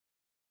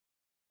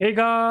Hey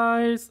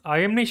guys, I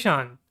am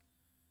Nishan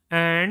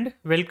and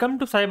welcome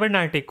to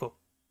Cybernetico.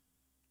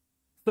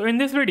 So in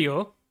this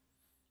video,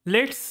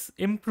 let's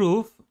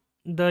improve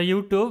the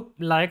YouTube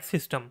like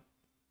system.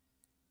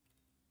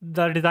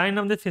 The design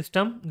of the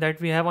system that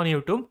we have on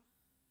YouTube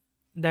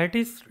that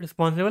is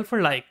responsible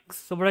for likes.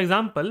 So for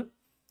example,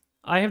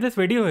 I have this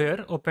video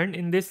here opened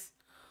in this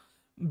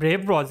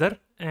Brave browser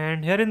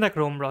and here in the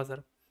Chrome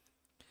browser.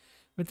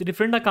 With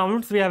different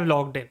accounts we have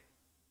logged in.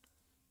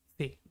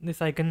 See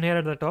this icon here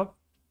at the top.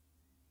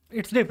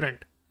 It's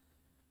different.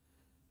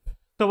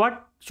 So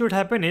what should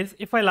happen is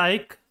if I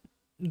like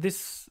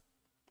this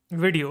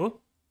video,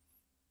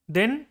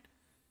 then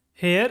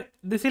here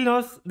this is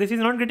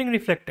not getting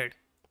reflected.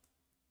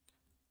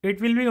 It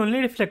will be only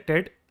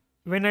reflected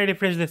when I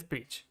refresh this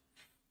page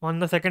on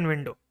the second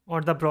window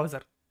or the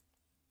browser.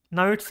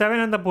 Now it's 7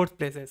 on the both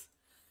places.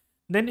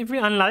 Then if we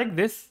unlike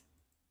this,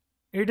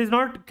 it is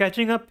not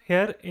catching up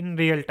here in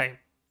real time.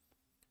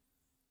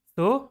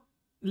 So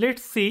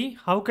let's see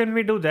how can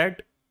we do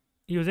that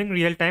using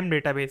real-time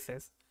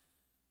databases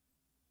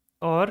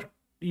or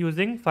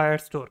using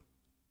Firestore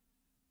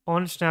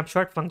on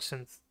snapshot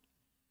functions.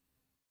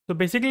 So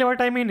basically what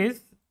I mean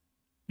is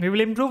we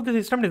will improve the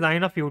system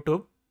design of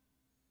YouTube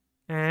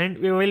and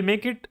we will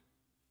make it,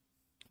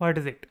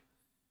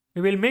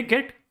 we will make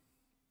it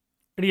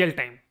real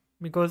time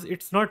because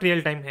it's not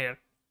real time here.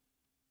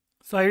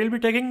 So I will be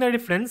taking the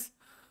difference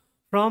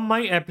from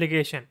my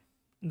application,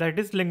 that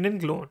is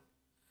LinkedIn clone.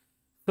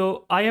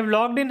 So I have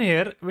logged in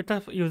here with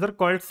a user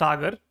called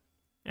Sagar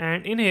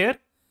and in here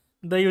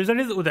the user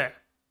is Uday.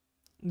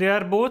 They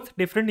are both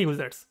different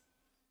users.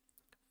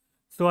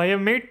 So I have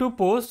made two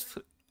posts,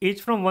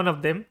 each from one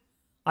of them.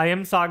 I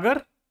am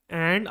Sagar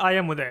and I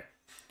am Uday.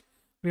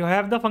 We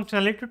have the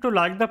functionality to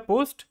like the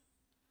post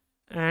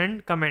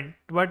and comment,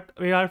 but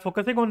we are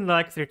focusing on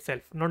likes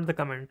itself, not the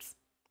comments.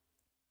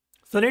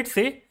 So let's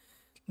say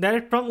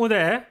that from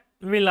Uday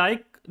we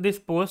like this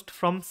post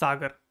from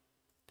Sagar.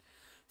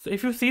 So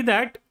if you see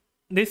that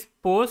this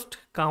post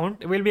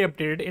count will be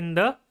updated in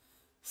the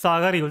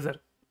Sagar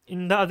user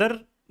in the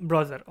other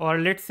browser or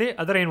let's say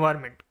other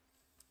environment.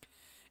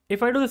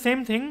 If I do the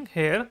same thing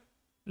here,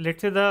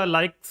 let's say the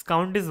likes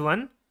count is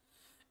 1.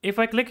 If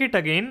I click it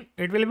again,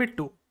 it will be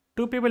 2.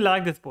 2 people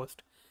like this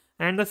post.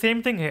 And the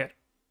same thing here.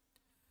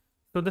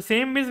 So the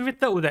same is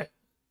with the Uday.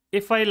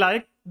 If I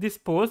like this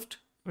post,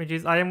 which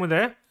is I am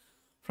Uday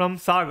from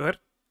Sagar,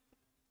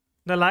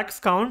 the likes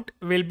count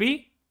will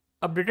be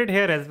updated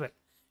here as well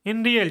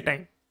in real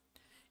time.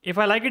 If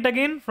I like it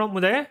again from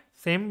Uday,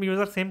 same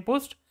user, same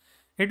post,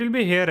 it will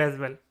be here as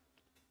well.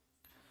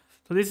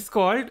 So this is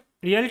called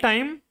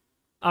real-time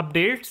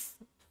updates,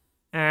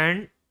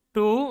 and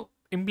to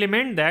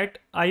implement that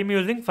I am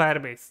using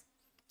Firebase.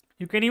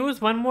 You can use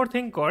one more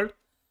thing called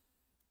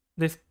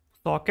this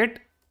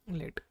socket.io.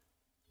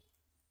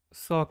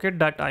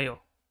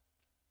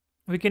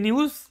 We can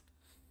use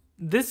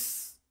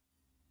this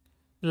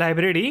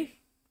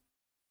library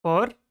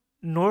for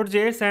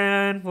Node.js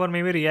and for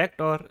maybe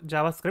React or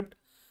JavaScript,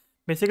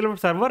 basically for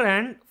server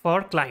and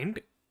for client,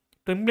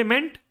 to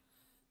implement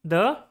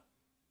the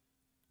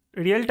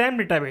real-time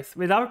database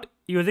without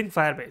using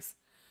Firebase.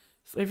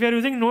 So if you are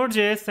using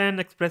Node.js and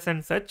Express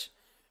and such,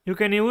 you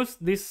can use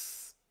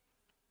this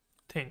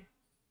thing,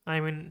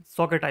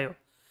 socket.io.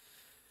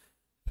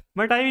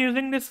 But I am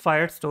using this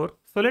Firestore.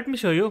 So let me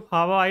show you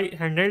how I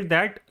handled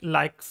that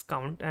likes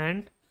count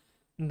and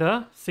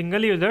the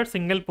single user,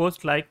 single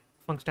post like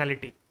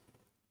functionality,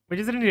 which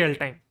is in real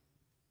time.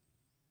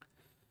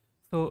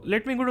 So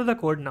let me go to the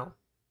code now.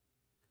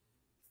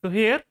 So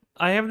here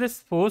I have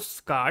this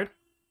posts card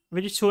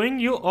which is showing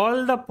you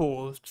all the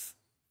posts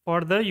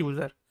for the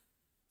user.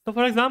 So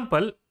for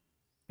example,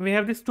 we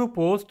have these two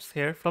posts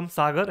here from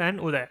Sagar and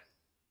Uday.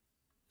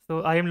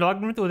 So I am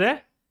logged in with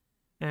Uday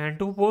and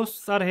two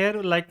posts are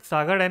here like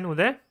Sagar and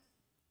Uday.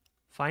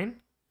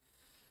 Fine.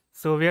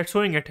 So we are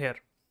showing it here.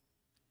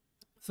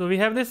 So we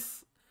have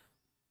this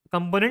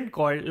component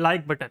called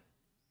like button.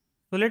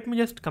 So let me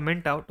just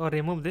comment out or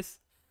remove this.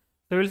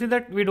 So we'll see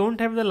that we don't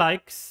have the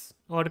likes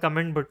or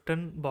comment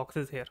button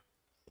boxes here.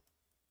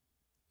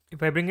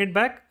 If I bring it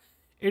back,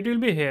 it will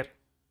be here.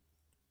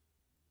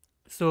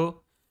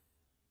 So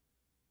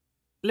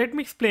let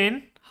me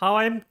explain how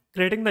I am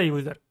creating the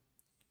user.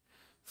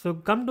 So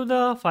come to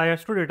the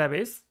Firestore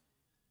database.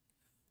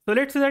 So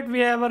let's say that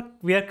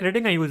we are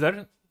creating a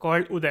user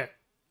called Uday.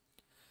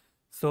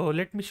 So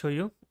let me show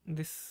you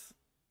this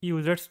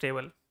users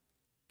table.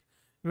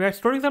 We are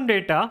storing some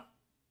data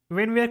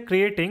when we are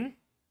creating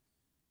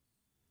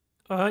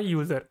a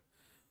user.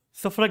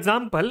 So for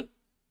example,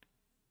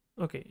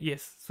 okay,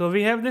 yes. So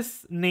we have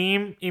this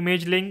name,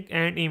 image link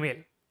and email.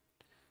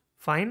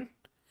 Fine.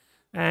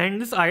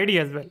 And this ID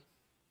as well.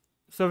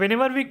 So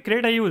whenever we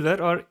create a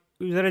user or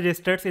user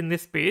registers in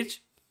this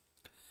page,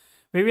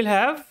 we will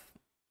have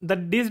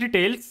these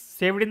details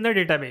saved in the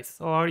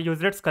database or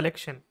users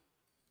collection.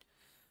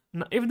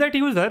 Now if that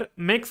user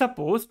makes a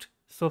post,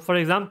 so for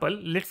example,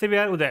 let's say we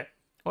are Uday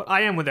or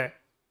I am Uday.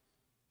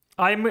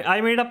 I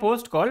made a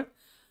post called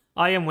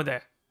I am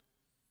Uday.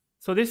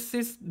 So this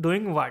is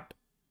doing what?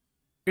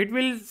 it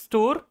will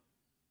store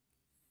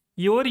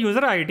your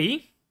user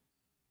ID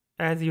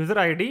as user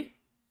ID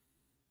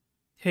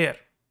here.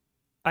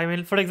 I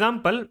mean, for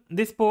example,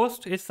 this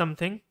post is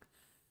something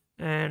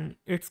and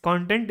its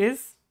content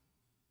is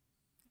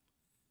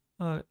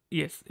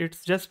yes,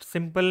 it's just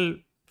simple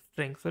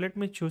string. So let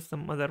me choose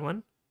some other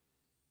one.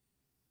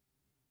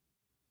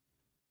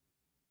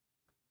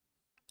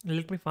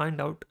 Let me find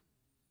out.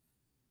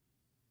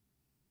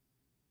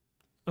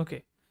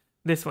 Okay,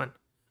 this one.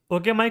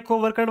 Okay, my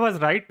coworker was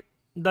right.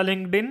 The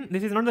LinkedIn,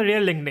 this is not the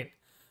real LinkedIn,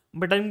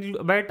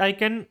 but I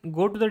can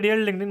go to the real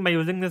LinkedIn by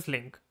using this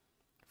link.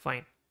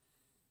 Fine.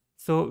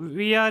 So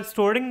we are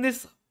storing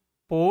this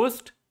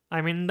post,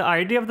 I mean the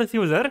ID of this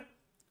user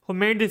who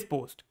made this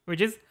post,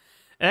 which is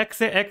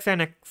X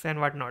and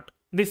whatnot.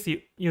 This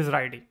user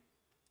ID.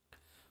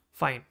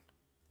 Fine.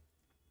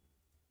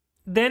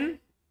 Then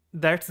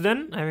that's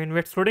done. I mean,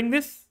 we're storing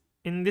this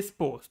in this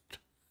post.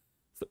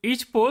 So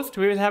each post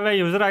we will have a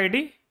user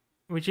ID,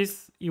 which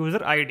is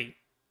user ID.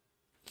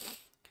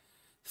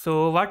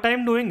 So what I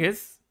am doing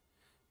is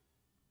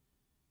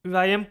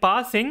I am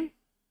passing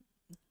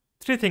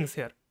three things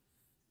here.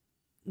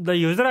 The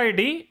user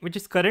ID, which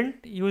is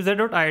current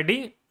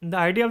user.id, the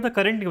ID of the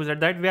current user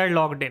that we are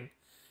logged in.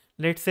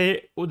 Let's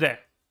say Uday.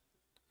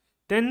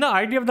 Then the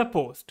ID of the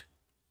post,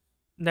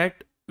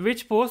 that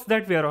which post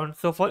that we are on.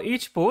 So for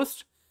each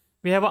post,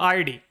 we have an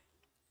ID.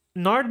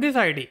 Not this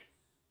ID,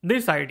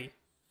 this ID,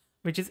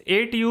 which is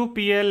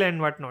ATUPL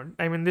and whatnot.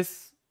 I mean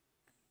this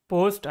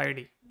post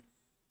ID.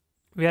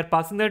 We are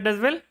passing that as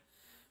well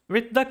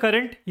with the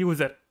current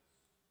user,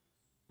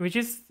 which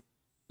is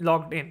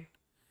logged in.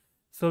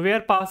 So we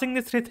are passing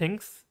these three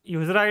things: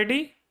 user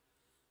ID,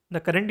 the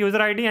current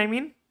user ID, I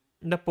mean,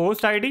 the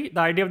post ID,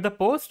 the ID of the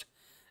post,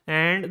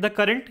 and the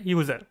current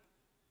user.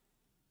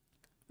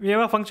 We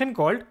have a function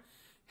called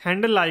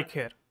handle like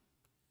here,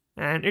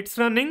 and it's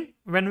running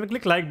when we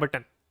click like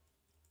button.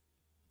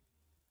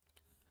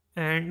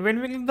 And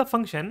when we click the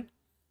function,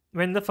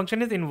 when the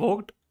function is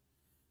invoked,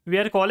 we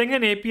are calling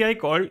an API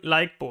called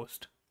like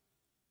post.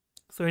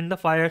 So in the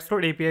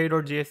Firebase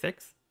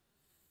API.jsx,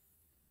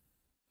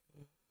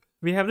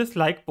 we have this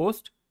like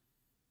post.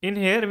 In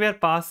here we are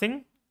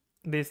passing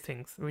these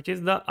things, which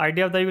is the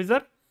ID of the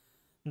user,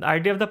 the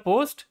ID of the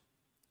post,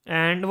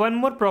 and one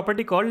more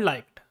property called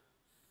liked.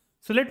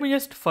 So let me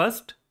just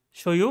first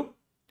show you,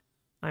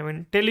 I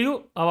mean tell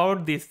you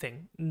about this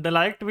thing. The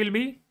liked will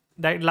be,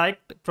 that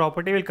liked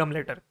property will come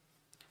later.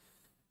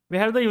 We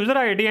have the user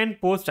ID and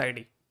post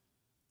ID.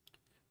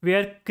 We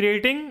are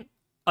creating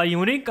a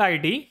unique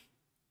ID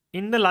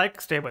in the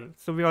likes table.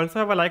 So we also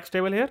have a likes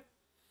table here.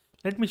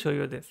 Let me show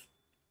you this.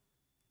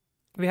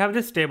 We have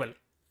this table.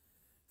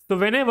 So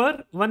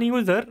whenever one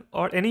user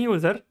or any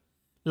user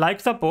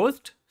likes a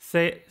post,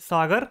 say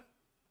Sagar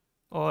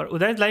or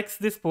Uday likes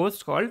this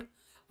post called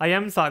I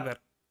am Sagar.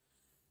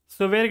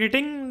 So we are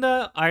getting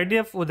the ID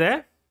of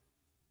Uday,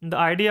 the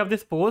ID of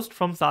this post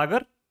from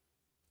Sagar,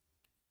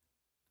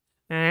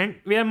 and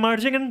we are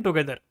merging them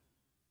together.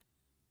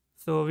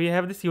 So we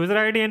have this user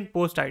ID and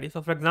post ID.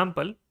 So for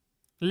example,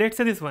 let's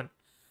say this one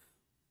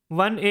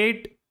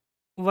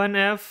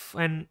 181F,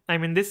 and I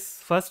mean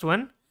this first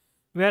one,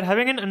 we are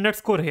having an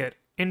underscore here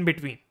in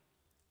between,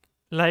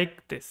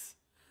 like this.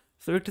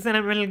 So it is an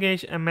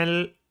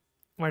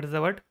what is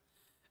the word?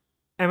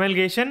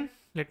 Amalgamation.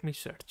 Let me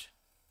search.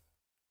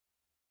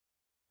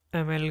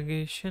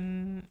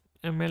 Amalgamation,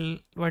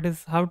 what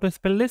is, how to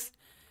spell this?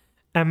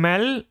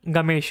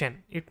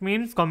 Amalgamation. It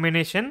means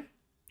combination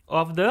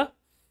of the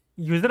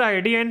user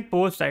ID and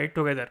post ID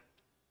together.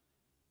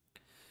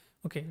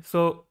 Okay,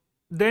 so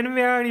then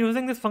we are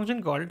using this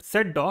function called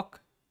setDoc,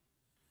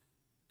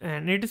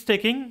 and it is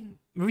taking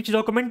which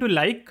document to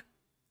like.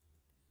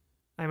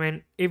 I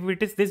mean, if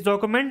it is this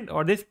document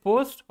or this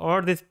post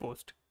or this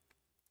post.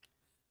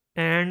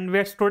 And we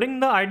are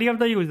storing the ID of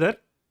the user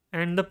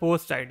and the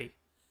post ID,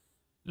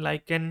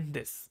 like in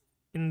this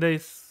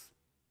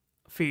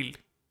field.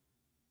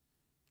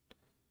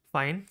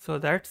 Fine, so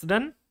that's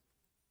done.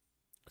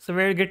 So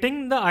we are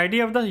getting the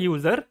ID of the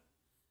user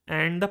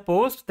and the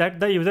post that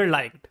the user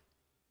liked.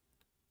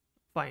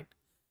 Fine.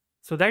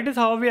 So that is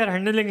how we are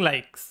handling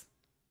likes.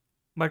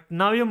 But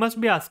now you must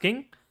be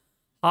asking,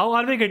 how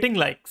are we getting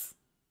likes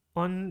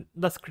on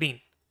the screen?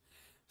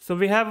 So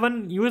we have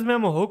one use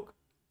memo hook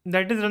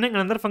that is running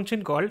another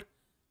function called,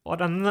 or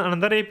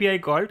another API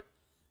called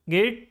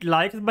get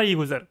likes by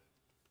user.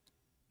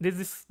 This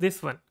is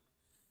this one.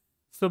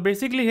 So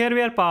basically here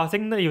we are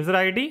passing the user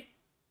ID,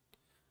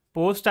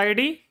 post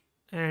ID,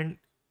 and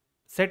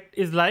set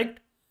is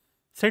liked,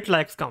 set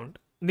likes count.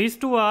 These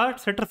two are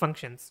setter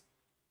functions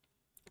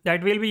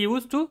that will be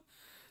used to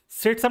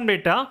set some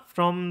data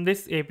from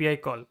this API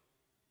call.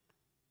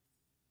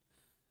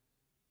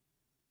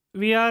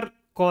 We are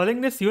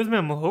calling this use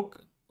memo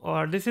hook,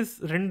 or this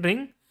is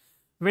rendering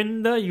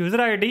when the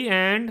user ID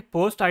and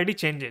post ID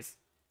changes.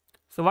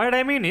 So what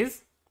I mean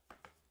is,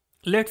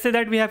 let's say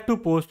that we have two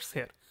posts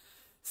here,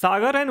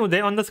 Sagar and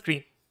Uday on the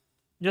screen,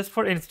 just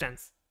for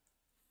instance.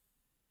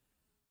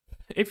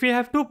 If we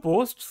have two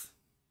posts,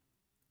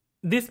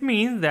 this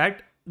means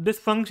that this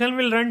function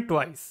will run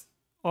twice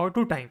or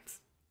 2 times.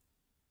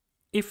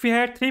 If we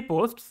had 3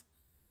 posts,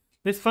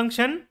 this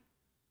function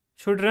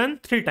should run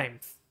 3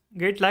 times,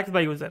 get likes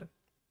by user.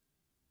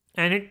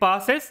 And it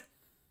passes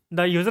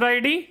the user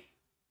ID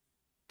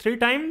 3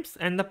 times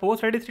and the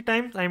post ID 3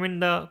 times. I mean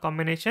the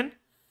combination.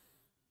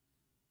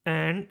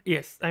 And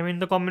yes, I mean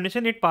the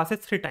combination, it passes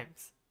 3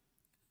 times.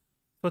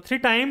 So 3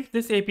 times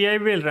this API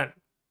will run.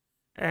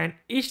 And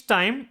each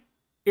time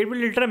it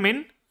will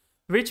determine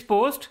which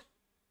post,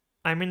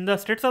 I mean the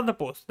status of the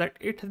post, that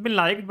it has been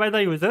liked by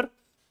the user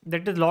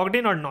that is logged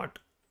in or not.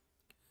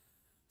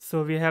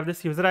 So we have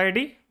this user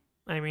ID,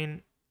 I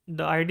mean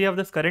the ID of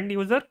this current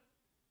user,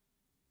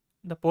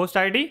 the post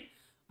ID,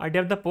 ID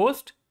of the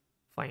post,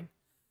 fine.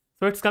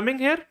 So it's coming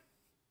here.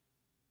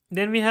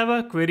 Then we have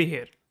a query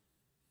here.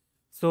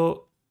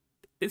 So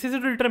this is to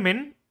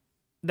determine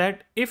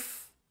that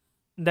if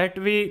that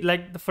we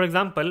like, for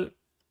example,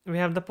 we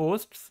have the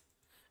posts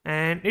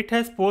and it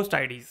has post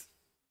IDs.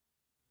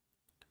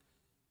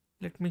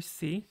 Let me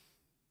see.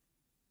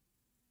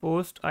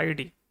 Post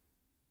ID.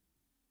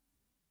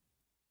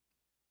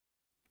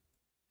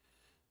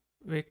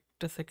 Wait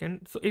a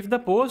second. So if the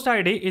post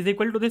ID is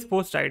equal to this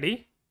post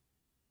ID,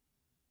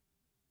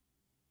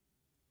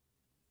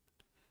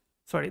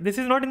 sorry, this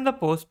is not in the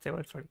post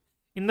table, sorry,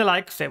 in the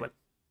likes table.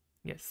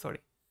 Yes, sorry.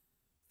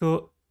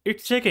 So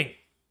it's checking.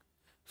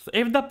 So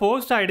if the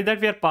post ID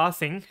that we are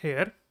passing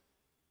here,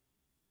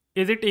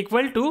 is it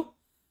equal to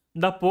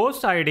the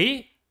post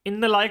ID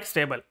in the likes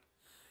table?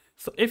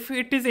 So if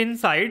it is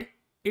inside,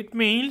 it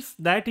means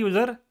that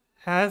user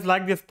has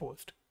liked this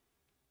post.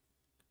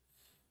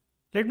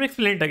 Let me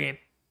explain it again.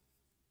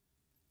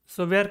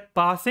 So we are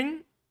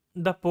passing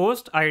the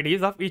post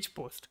IDs of each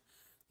post,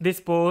 this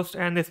post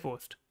and this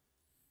post.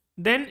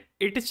 Then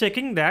it is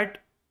checking that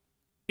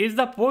is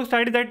the post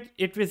ID that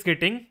it is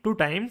getting 2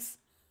 times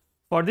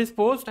for this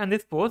post and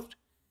this post,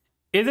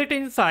 is it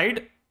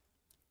inside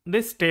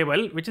this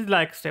table, which is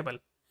likes table?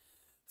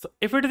 So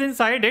if it is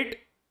inside it,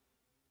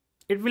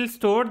 it will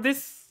store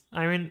this,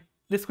 I mean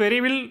this query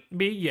will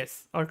be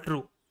yes or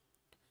true.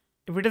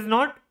 If it is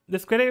not,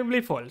 this query will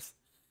be false.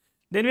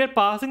 Then we are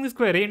passing this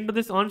query into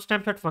this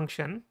onSnapshot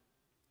function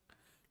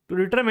to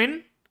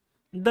determine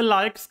the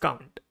likes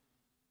count.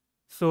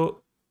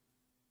 So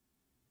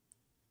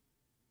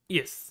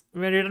yes,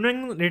 we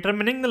are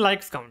determining the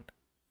likes count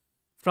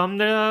from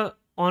the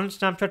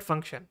onSnapshot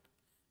function,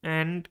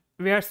 and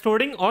we are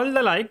storing all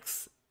the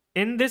likes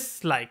in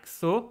this likes.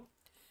 So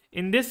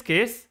in this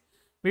case,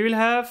 we will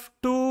have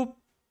one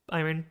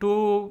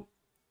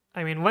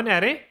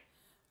array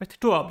with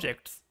 2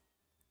 objects.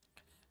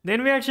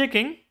 Then we are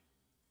checking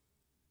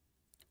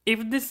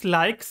if this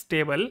likes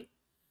table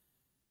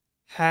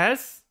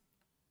has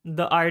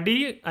the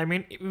ID. I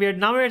mean, we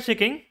are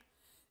checking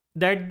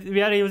that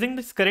we are using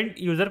this current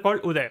user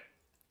called Uday.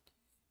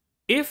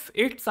 If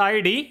its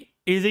ID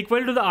is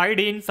equal to the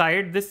ID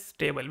inside this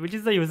table, which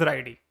is the user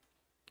ID.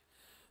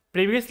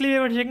 Previously we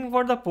were checking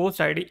for the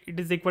post ID, it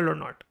is equal or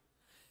not.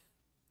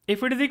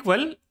 If it is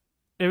equal,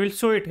 we will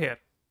show it here.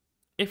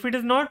 If it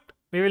is not,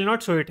 we will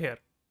not show it here.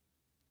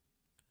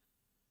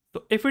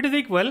 So if it is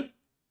equal,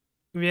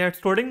 we are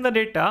storing the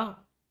data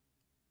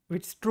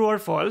which is true or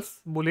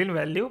false, boolean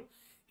value,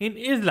 in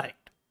is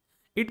liked.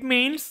 It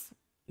means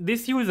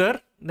this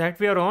user that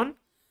we are on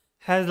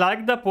has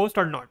liked the post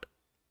or not.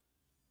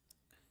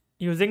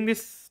 Using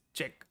this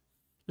check,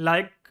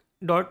 like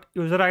dot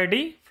user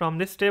ID from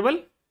this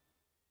table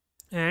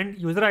and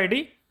user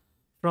ID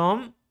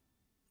from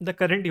the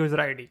current user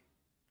ID.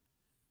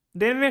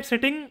 Then we are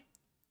setting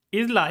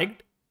is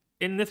liked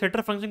in the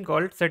setter function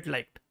called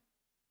setLiked,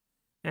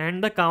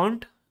 and the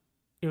count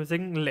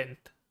using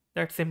length.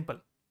 That's simple.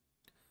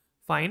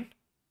 Fine.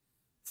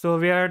 So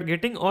we are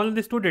getting all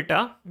these 2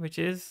 data, which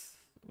is,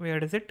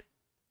 where is it?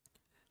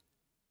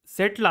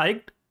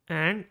 setLiked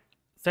and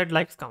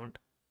setLikes count.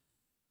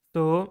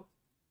 So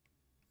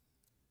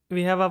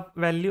we have a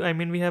value,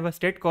 we have a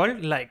state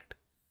called liked.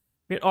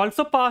 We're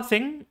also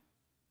passing.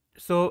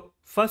 So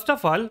first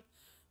of all,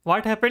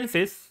 what happens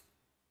is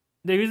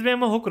the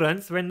useMemo hook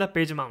runs when the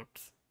page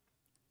mounts.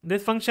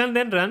 This function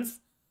then runs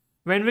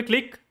when we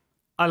click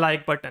a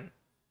like button.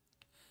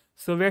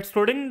 So we are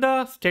storing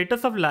the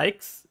status of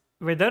likes,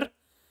 whether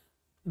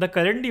the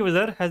current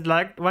user has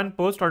liked one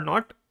post or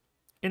not,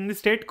 in the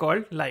state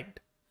called liked.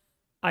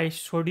 I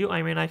showed you,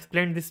 I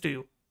explained this to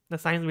you, the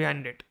science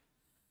behind it,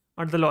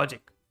 or the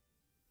logic.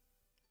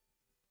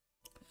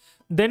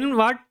 Then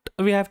what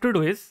we have to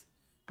do is,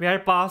 we are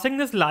passing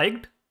this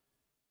liked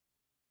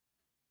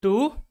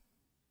to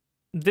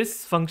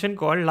this function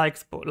called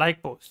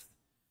like post.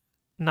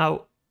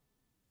 Now,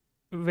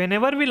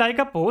 whenever we like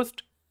a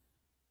post,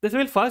 this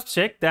will first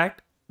check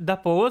that the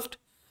post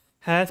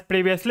has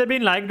previously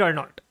been liked or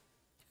not.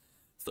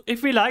 So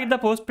if we like the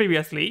post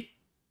previously,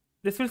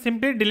 this will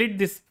simply delete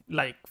this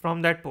like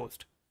from that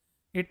post.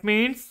 It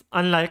means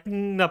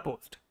unliking the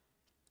post.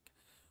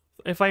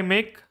 So if I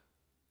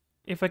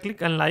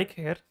click unlike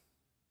here,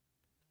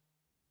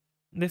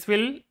 this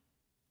will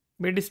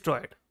be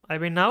destroyed.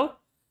 Now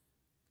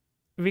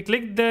we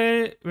click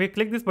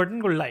this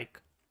button called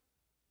like.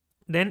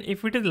 Then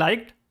if it is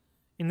liked,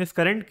 in this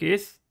current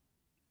case,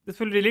 this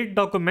will delete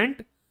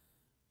document,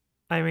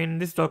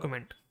 this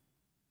document.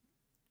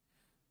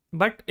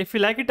 But if we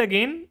like it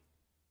again,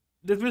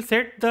 this will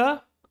set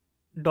the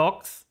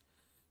docs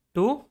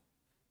to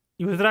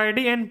user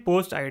ID and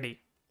post ID.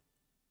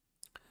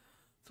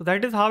 So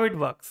that is how it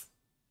works.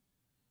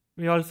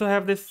 We also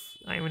have this,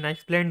 I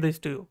explained this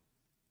to you.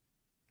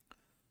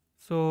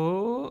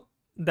 So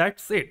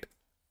that's it.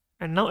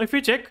 And now if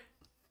we check,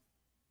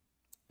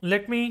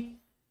 let me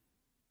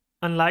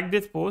unlike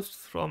this post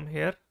from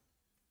here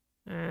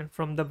and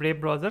from the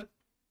Brave browser.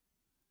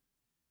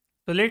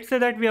 So let's say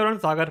that we are on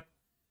Sagar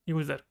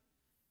user.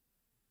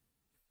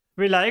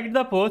 We liked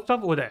the post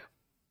of Uday.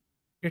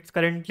 It's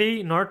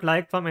currently not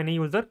liked from any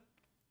user.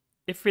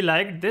 If we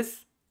liked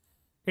this,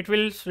 it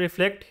will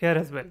reflect here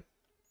as well.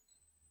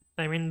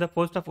 The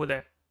post of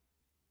Uday.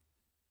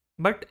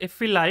 But if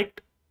we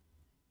liked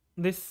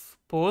this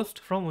post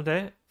from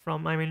Uday,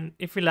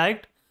 if we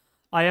liked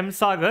I am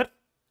Sagar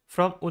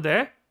from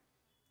Uday,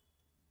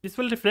 this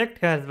will reflect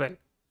here as well.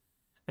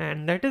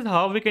 And that is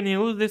how we can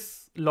use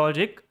this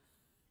logic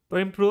to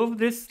improve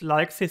this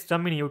like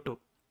system in YouTube.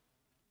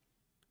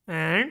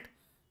 And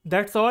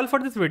that's all for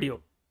this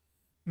video.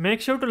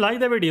 Make sure to like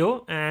the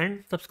video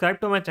and subscribe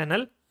to my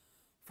channel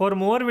for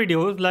more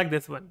videos like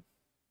this one.